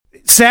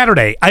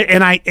Saturday,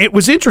 it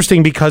was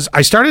interesting because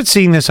I started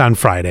seeing this on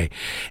Friday,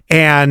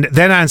 and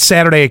then on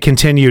Saturday it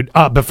continued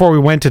before we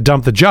went to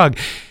dump the jug.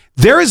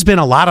 There has been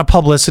a lot of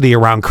publicity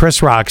around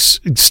Chris Rock's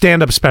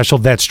stand-up special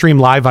that streamed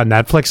live on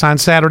Netflix on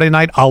Saturday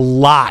night. A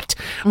lot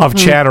of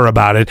chatter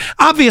about it.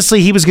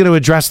 Obviously, he was going to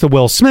address the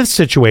Will Smith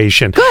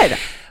situation. Good.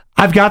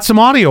 I've got some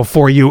audio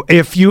for you.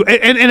 If you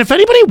and if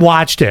anybody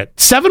watched it,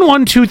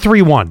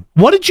 71231.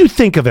 What did you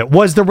think of it?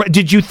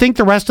 Did you think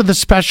the rest of the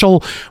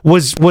special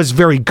was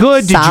very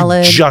good?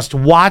 Solid. Did you just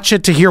watch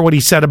it to hear what he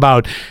said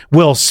about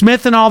Will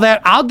Smith and all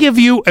that? I'll give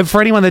you, for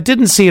anyone that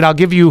didn't see it, I'll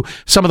give you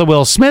some of the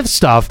Will Smith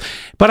stuff.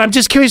 But I'm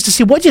just curious to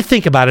see what you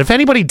think about it. If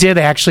anybody did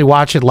actually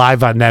watch it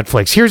live on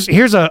Netflix,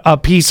 here's a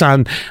piece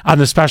on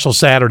the special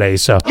Saturday.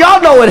 So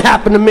y'all know what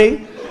happened to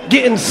me,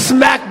 getting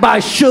smacked by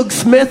Suge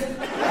Smith.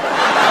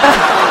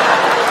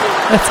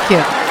 That's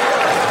cute.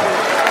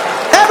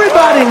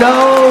 Everybody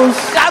knows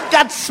I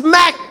got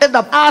smacked at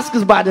the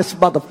Oscars by this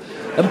mother,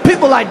 and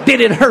people like, did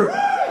it hurt?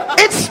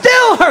 It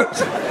still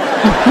hurts.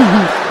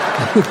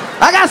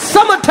 I got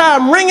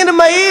Summertime ringing in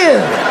my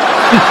ears.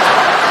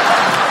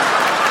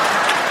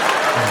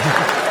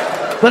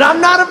 But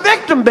I'm not a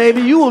victim,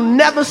 baby. You will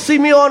never see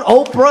me on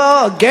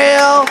Oprah or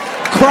Gayle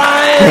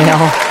crying.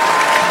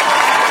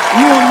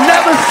 You will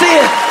never see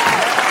it.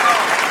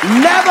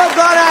 Never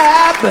gonna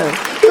happen.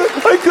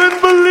 I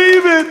couldn't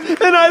believe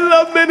it, and I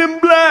love Men in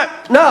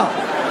Black. No.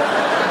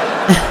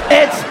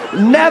 It's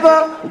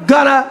never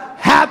gonna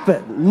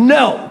happen.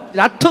 No.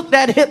 I took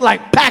that hit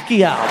like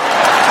Pacquiao.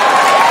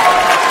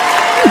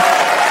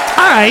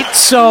 all right,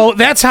 so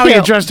that's how he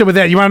addressed it with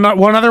that. You want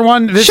one other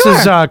one? This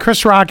is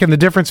Chris Rock and the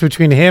difference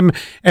between him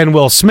and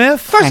Will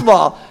Smith. First of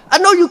all, I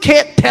know you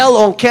can't tell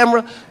on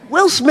camera.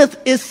 Will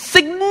Smith is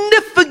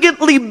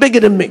significantly bigger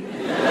than me.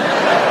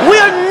 We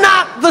are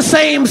not the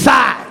same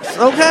size,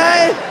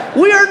 okay?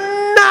 We are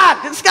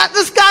not. This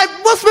guy,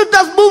 Will Smith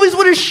does movies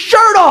with his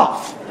shirt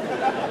off.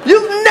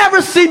 You've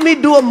never seen me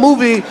do a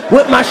movie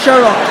with my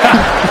shirt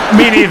off.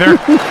 Me neither.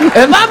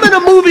 If I'm in a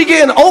movie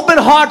getting open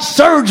heart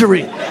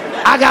surgery,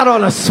 I got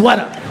on a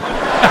sweater.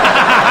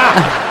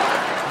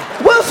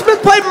 Will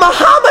Smith played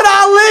Muhammad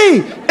Ali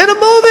in a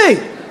movie.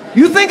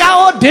 You think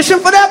I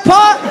auditioned for that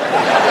part?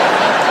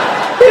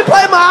 He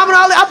played Muhammad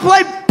Ali. I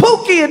played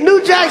Pookie in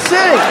New Jack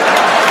City.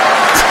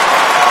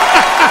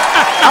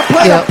 I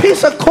played a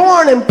piece of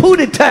corn in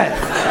Pootie Tang.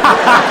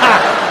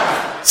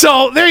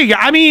 So there you go.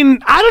 I mean,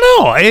 I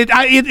don't know.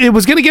 It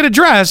was going to get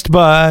addressed,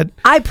 but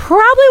I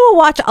probably will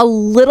watch a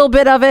little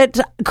bit of it.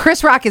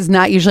 Chris Rock is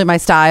not usually my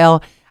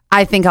style.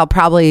 I think I'll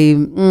probably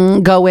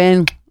go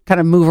in, kind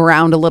of move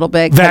around a little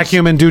bit.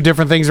 Vacuum and do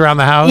different things around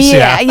the house.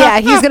 Yeah.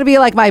 He's going to be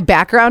like my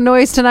background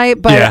noise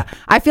tonight, but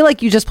I feel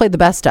like you just played the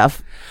best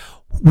stuff.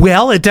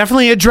 Well, it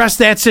definitely addressed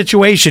that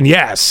situation,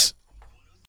 yes.